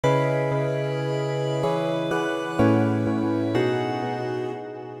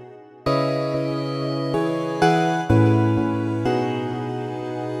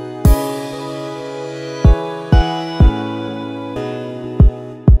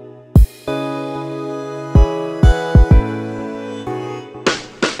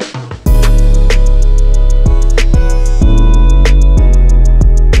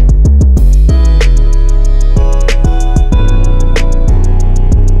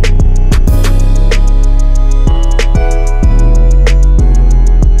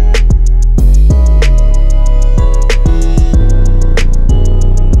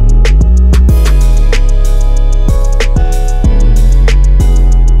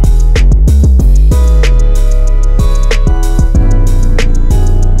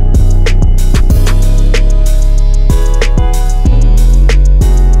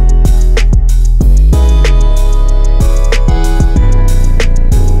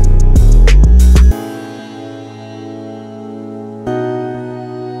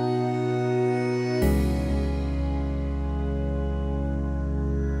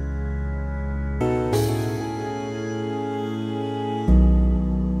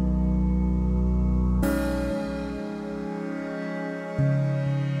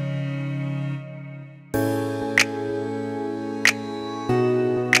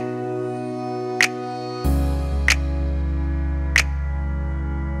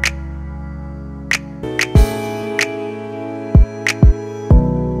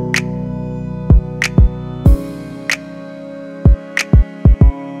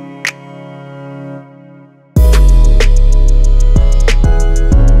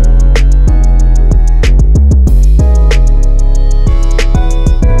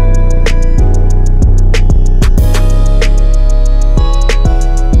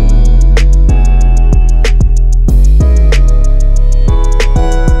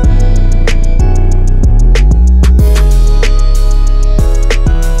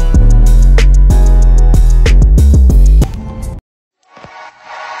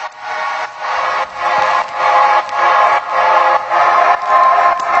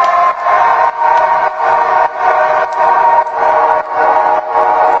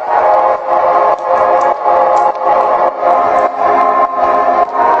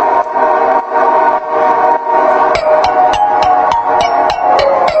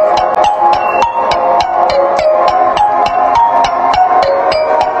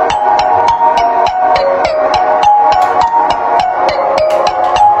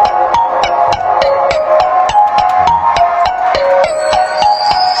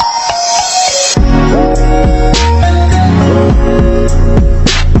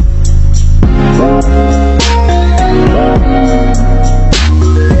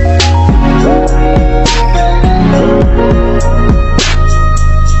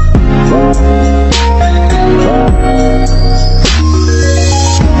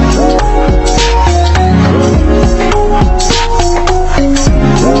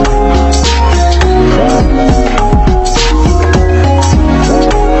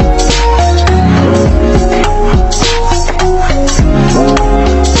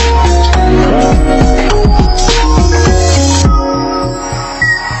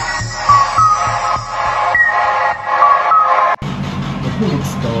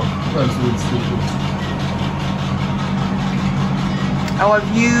It's down. That's what it's looking. Our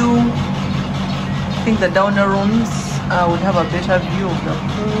view, I think the downer rooms would have a better view of the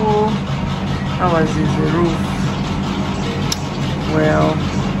pool. Ours is the roof. Well,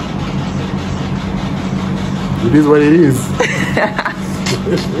 it is what it is.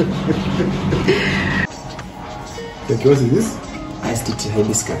 Thank you. What is this? Iced tea,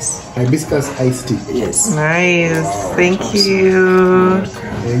 hibiscus. Hibiscus iced tea. Yes. nice. Wow, Thank awesome. you.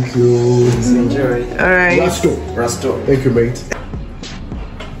 Thank you. Enjoy. All right. Rasto. Thank you, mate.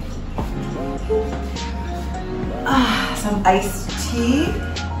 Some iced tea.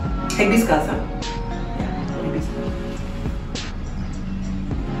 Hibiscus, huh?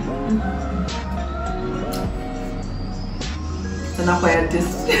 It's an acquired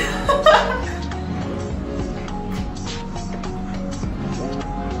taste.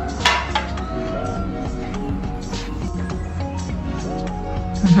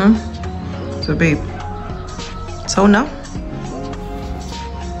 So babe, so now?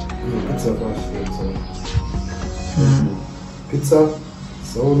 Pizza first. Pizza,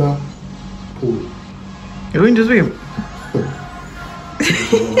 sauna, pool. You're going to swim?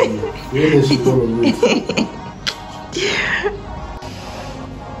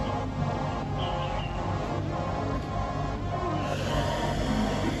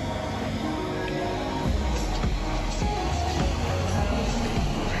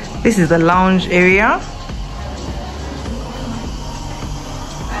 This is the lounge area.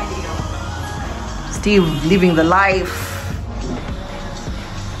 Steve living the life.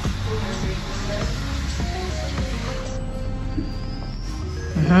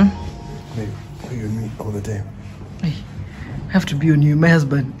 Babe, you and me all the time. I have to be on you, my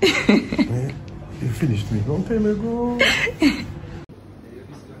husband. Man, you finished me long time ago.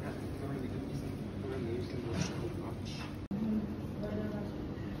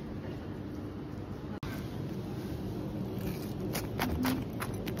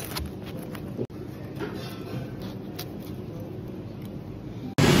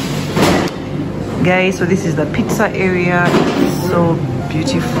 Guys, so this is the pizza area. It's so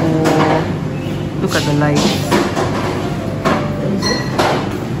beautiful. Look at the lights.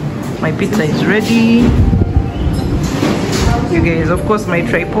 My pizza is ready. You guys, of course, my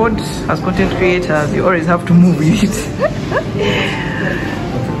tripod, as content creators, you always have to move with it.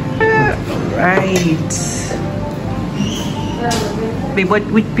 Right. Babe,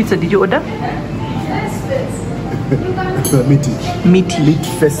 which pizza did you order? Meaty. Meaty. Meat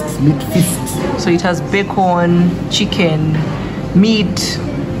fest. Meat feast. So it has bacon, chicken, meat,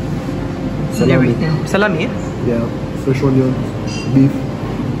 and Salami. everything. Salami? Yeah. Fresh onion, beef.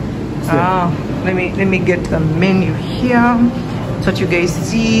 Ah, let me get the menu here so that you guys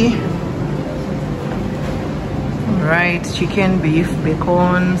see. Alright, chicken, beef,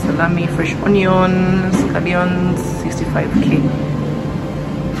 bacon, salami, fresh onions, scallions, 65k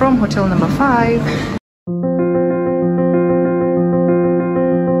from hotel number 5.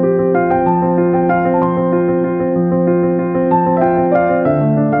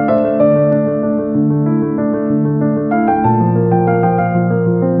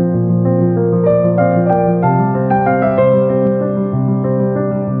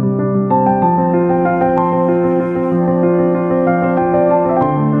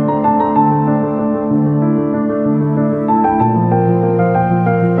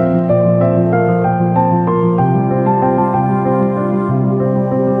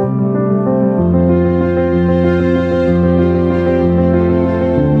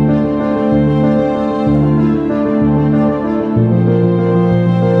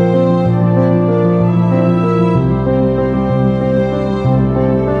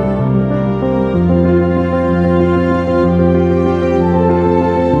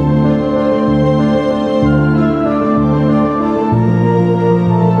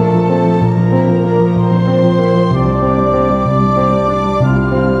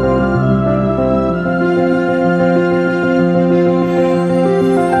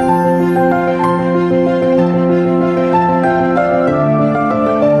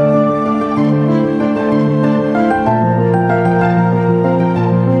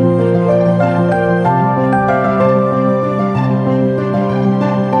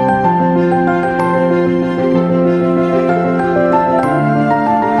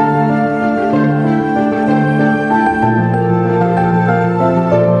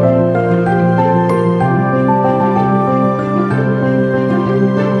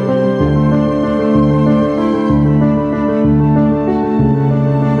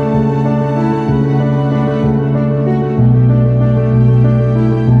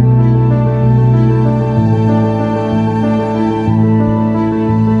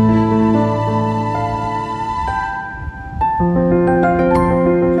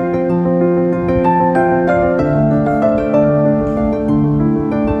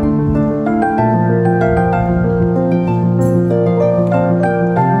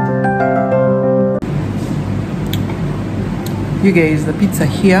 You guys, the pizza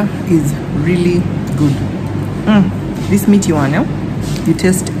here is really good. This meaty one, yeah? You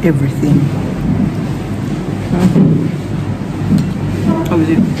taste everything. How is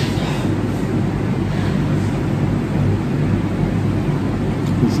it?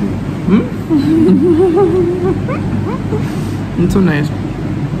 It's so nice.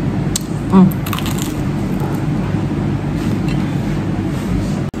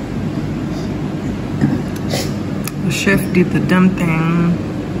 The chef did the damn thing.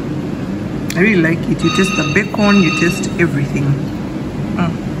 I really like it. You taste the bacon, you taste everything.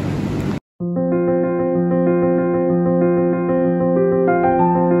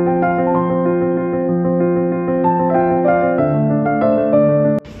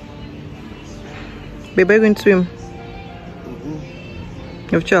 Babe, are you going to swim?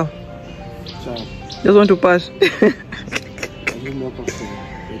 You have chow? Just want to pass.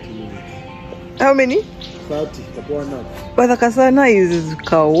 How many? 30. But the kasana is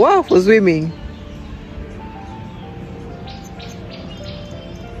kawa for swimming.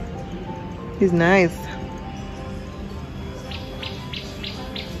 It's nice.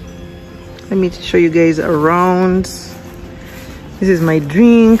 Let me show you guys around. This is my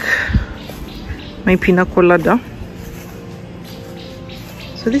drink, my pina colada.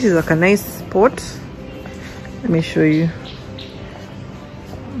 So this is like a nice spot. Let me show you.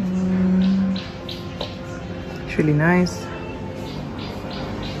 It's really nice.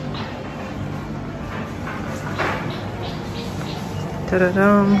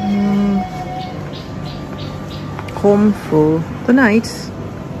 Ta-da-da. Home for the night.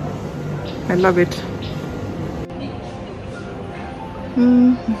 I love it.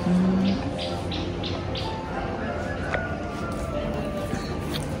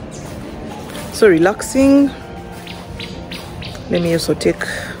 So relaxing. Let me also take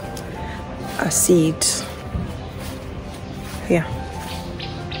a seat here.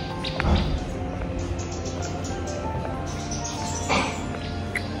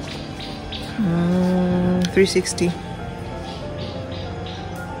 $360.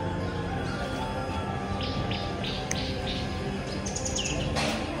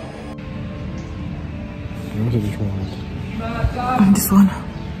 What did you want? This one.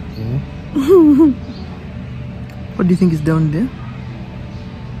 What do you think is down there?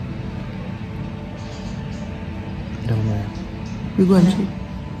 Down there. We go and check.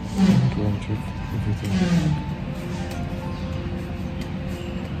 Go and check everything.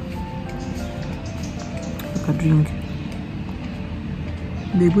 Like a drink.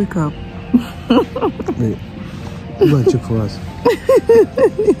 Babe, wake up. Wait. Go and check for us.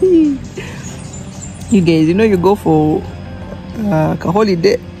 You guys, you know you go for a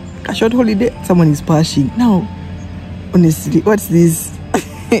holiday, a short holiday, someone is pashing. Now, honestly, what's this?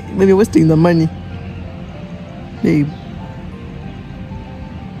 Maybe wasting the money. Babe,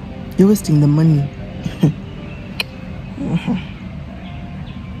 you're wasting the money.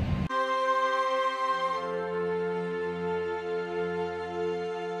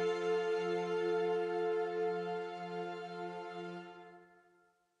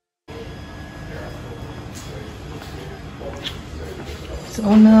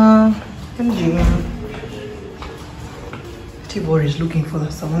 Sauna and gym. Tibor is looking for the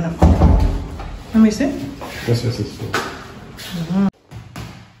sauna. Let me see. Yes.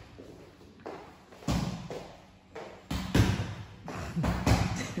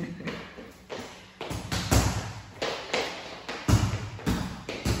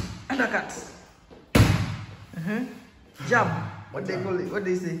 Undercut. Jab. What they call it? What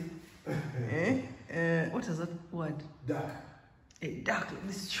they say? What is that word? Duck. A duck.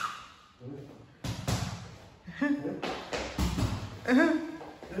 This is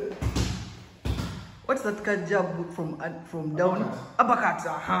What's that cat jab from down? Uppercut.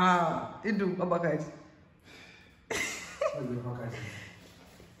 Aha. You do uppercut.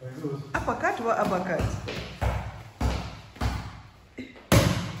 Uppercut or uppercut?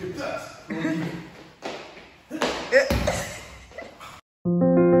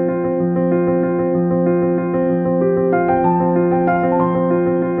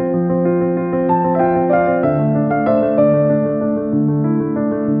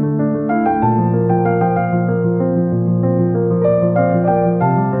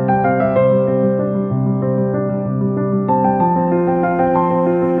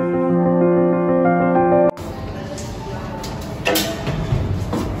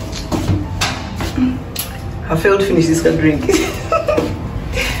 I failed to finish this drink.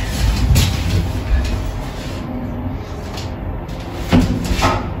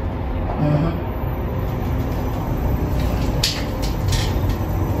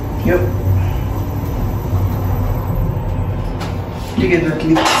 Yep. You get that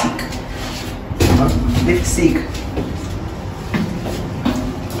lipstick. Lipstick.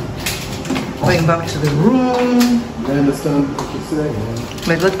 Going back to the room. I understand what you're saying.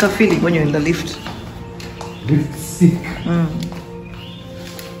 Like that kind of feeling when you're in the lift. Lift sick.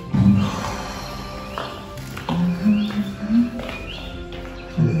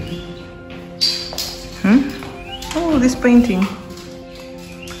 Oh, this painting.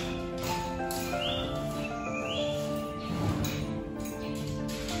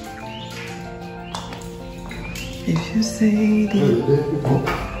 If you say the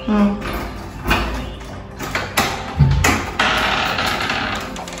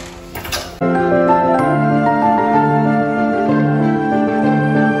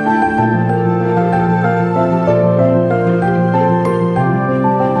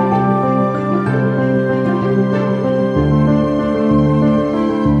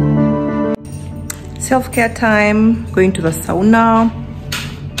self-care time, going to the sauna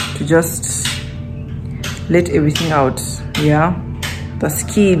to just let everything out. Yeah, the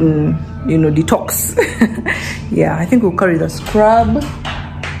skin, you know, detox. Yeah, I think we'll carry the scrub.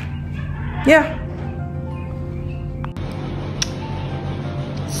 Yeah,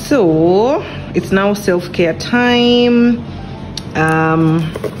 so it's now self-care time.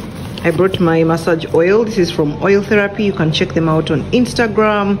 I brought my massage oil. This is from Oil Therapy. You can check them out on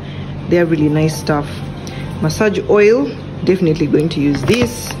Instagram. They're really nice stuff. Massage oil, definitely going to use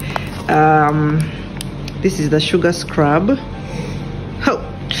this. This is the sugar scrub. Oh,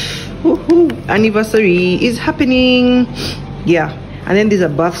 anniversary is happening. Yeah, and then these are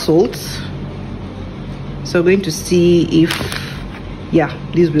bath salts. So we're going to see if, yeah,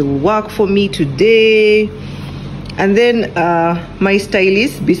 this will work for me today. And then my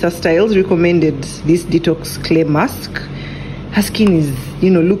stylist, Bisa Styles, recommended this detox clay mask. Her skin is, you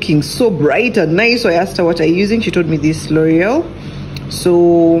know, looking so bright and nice. So I asked her what I'm using. She told me this L'Oreal.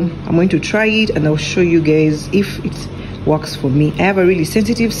 So I'm going to try it and I'll show you guys if it works for me. I have a really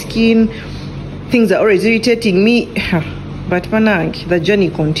sensitive skin. Things are always irritating me. But manang, the journey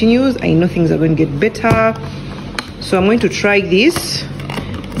continues. I know things are going to get better. So I'm going to try this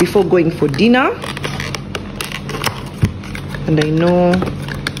before going for dinner. And I know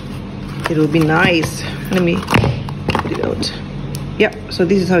it will be nice. Let me put it out. Yeah, so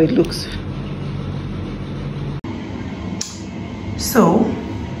this is how it looks. So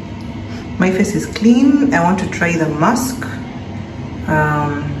my face is clean. I want to try the mask.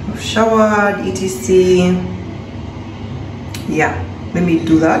 I've showered, etc. Yeah, let me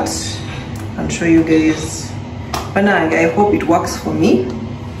do that and show you guys. But now I hope it works for me.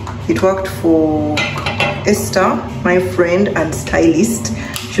 It worked for Esther, my friend and stylist.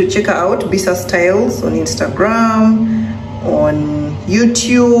 You should check her out, Bisa Styles, on Instagram, on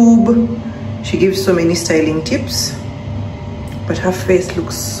YouTube. She gives so many styling tips. But her face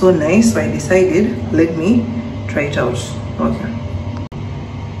looks so nice, so I decided, let me try it out. Okay.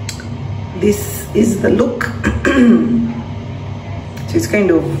 This is the look. So it's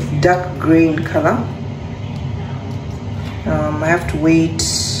kind of dark gray in color. I have to wait,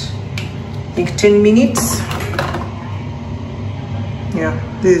 I think 10 minutes. Yeah,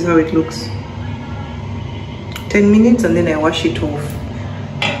 this is how it looks. 10 minutes and then I wash it off.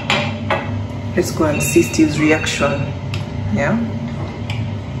 Let's go and see Steve's reaction. Yeah.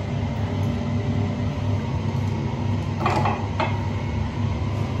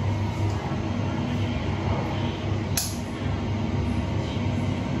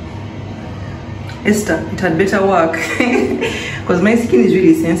 Esther, it had better work because my skin is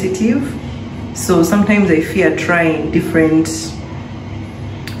really sensitive, so sometimes I fear trying different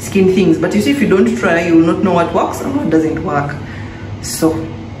skin things. But you see, if you don't try, you will not know what works and what doesn't work. So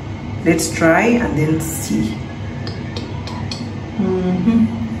let's try and then see.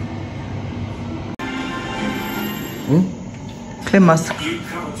 Clay mask.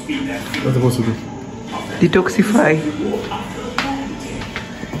 What's supposed to do? Detoxify.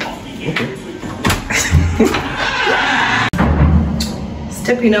 Okay.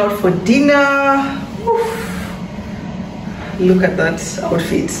 Stepping out for dinner. Oof. Look at that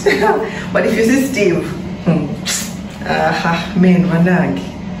outfit. But if you see Steve, man, manang.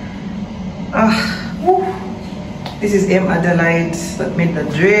 This is M. Adelaide that made the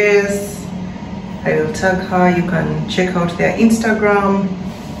dress. I will tag her. You can check out their Instagram.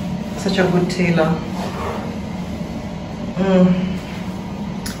 Such a good tailor.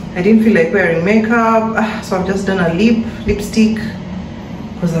 I didn't feel like wearing makeup, so I've just done a lipstick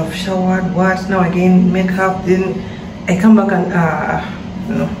because I've showered. What now again? Makeup. Then I come back and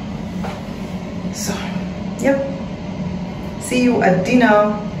you know. So yeah. See you at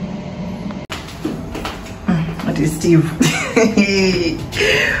dinner. What is Steve? Okay.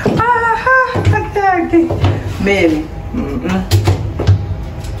 Mary.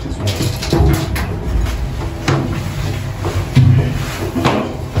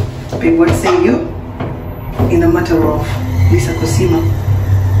 Babe, what say you in a matter of Mr. Kusiima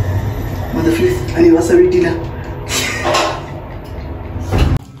on the 5th anniversary dinner?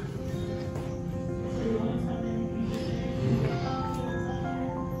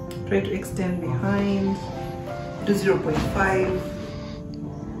 Try to extend behind, do 0.5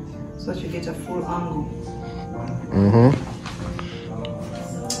 so that you get a full angle.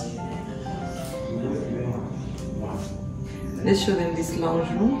 Let's show them this lounge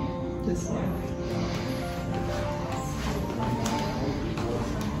room. This one.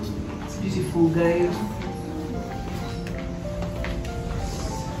 It's beautiful, guys.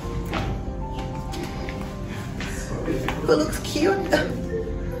 It looks cute.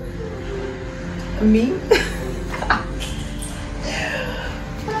 Me?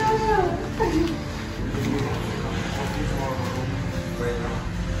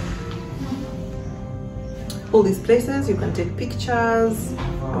 All these places you can take pictures.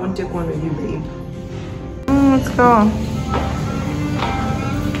 I want to take one with you, babe. Let's go.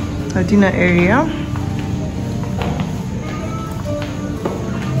 A dinner area.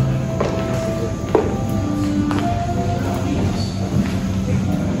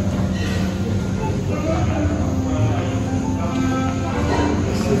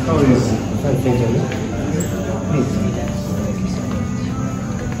 How is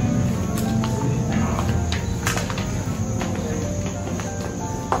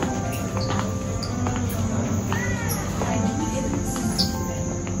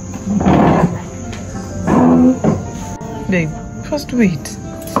Babe, first wait.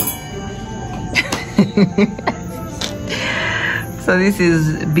 So this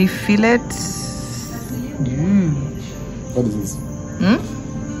is beef fillet. What is this?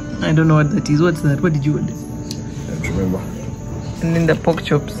 I don't know what that is. What's that? What did you order? I don't remember. And then the pork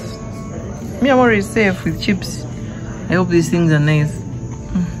chops. Me, I'm already safe with chips. I hope these things are nice.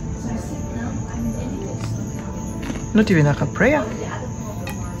 Not even like a prayer.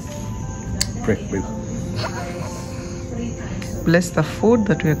 Pray, babe. Bless the food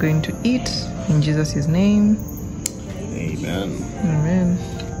that we are going to eat in Jesus' name. Amen. Amen.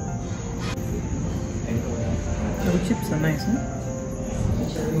 The chips are nice, huh?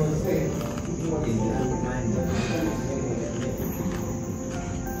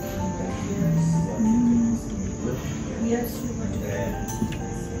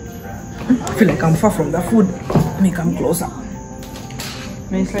 I feel like I'm far from the food. Let me come closer.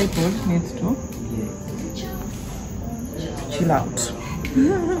 My tripod needs to chill out.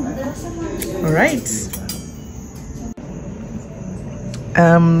 All right.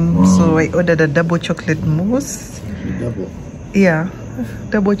 So I ordered a double chocolate mousse. Double. Yeah,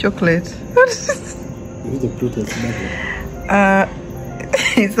 double chocolate. This is the plate that's double.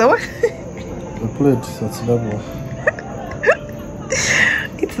 It's a what? The plate that's double.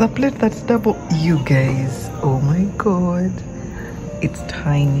 It's the plate that's double. You guys, oh my god, it's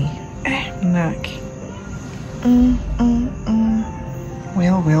tiny. Knock.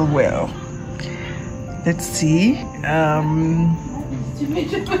 Well. Let's see.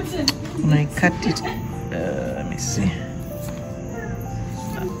 When I cut it, let me see.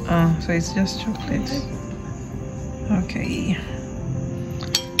 So it's just chocolate. Okay.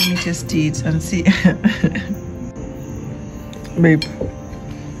 Let me test it and see. Babe,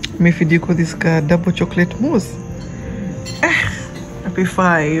 me feed you this double chocolate mousse. Happy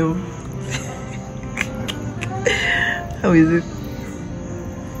 5. How is it?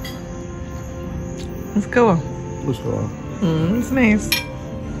 Let's go. Let's go. It's nice.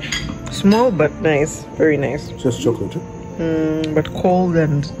 Small but nice. Very nice. Just chocolate. But cold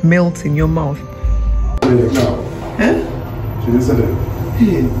and melts in your mouth. No. Huh? She didn't say that.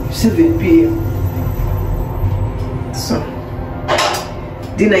 7 p.m. So,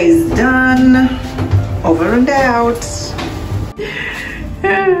 dinner is done. Over and out.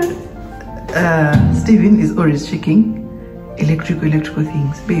 Steven is always checking electrical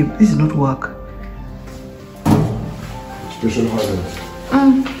things. Babe, this is not work. Special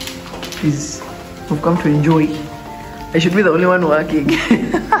hardened. Please, we've come to enjoy. I should be the only one working.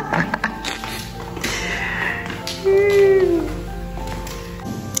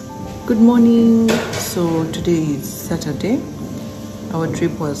 Good morning. So today is Saturday. Our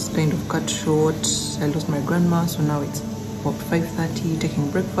trip was kind of cut short. I lost my grandma, so now it's about 5:30, taking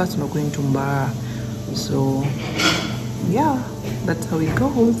breakfast and we're going to Mbara. So yeah, that's how it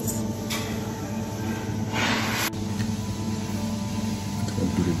goes.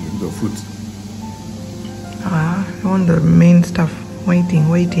 The food. I want the main stuff. Waiting.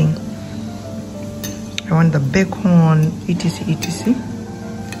 I want the bacon, etc.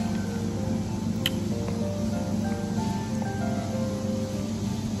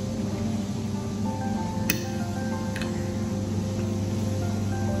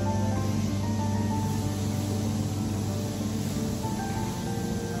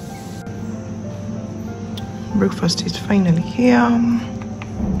 Breakfast is finally here.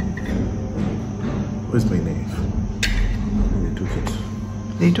 Where's my knife? They took it.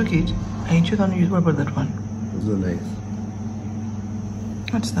 They took it? And you can use, what about that one? Where's the knife?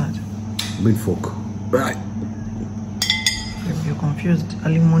 What's that? Big fork. Right. You're confused.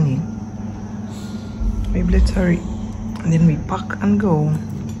 Early morning. Maybe let's hurry. And then we pack and go.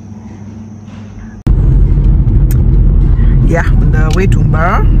 Yeah, on the way to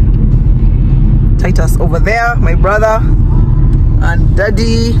Mbara. Titus over there, my brother. And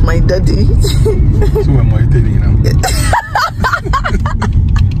daddy, my daddy. So am I telling you now?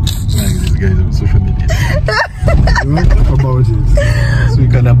 These guys on social media. What about it? So we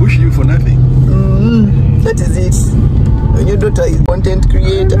can ambush you for nothing. That is it. When your daughter is content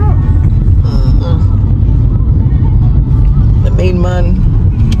creator. The main man.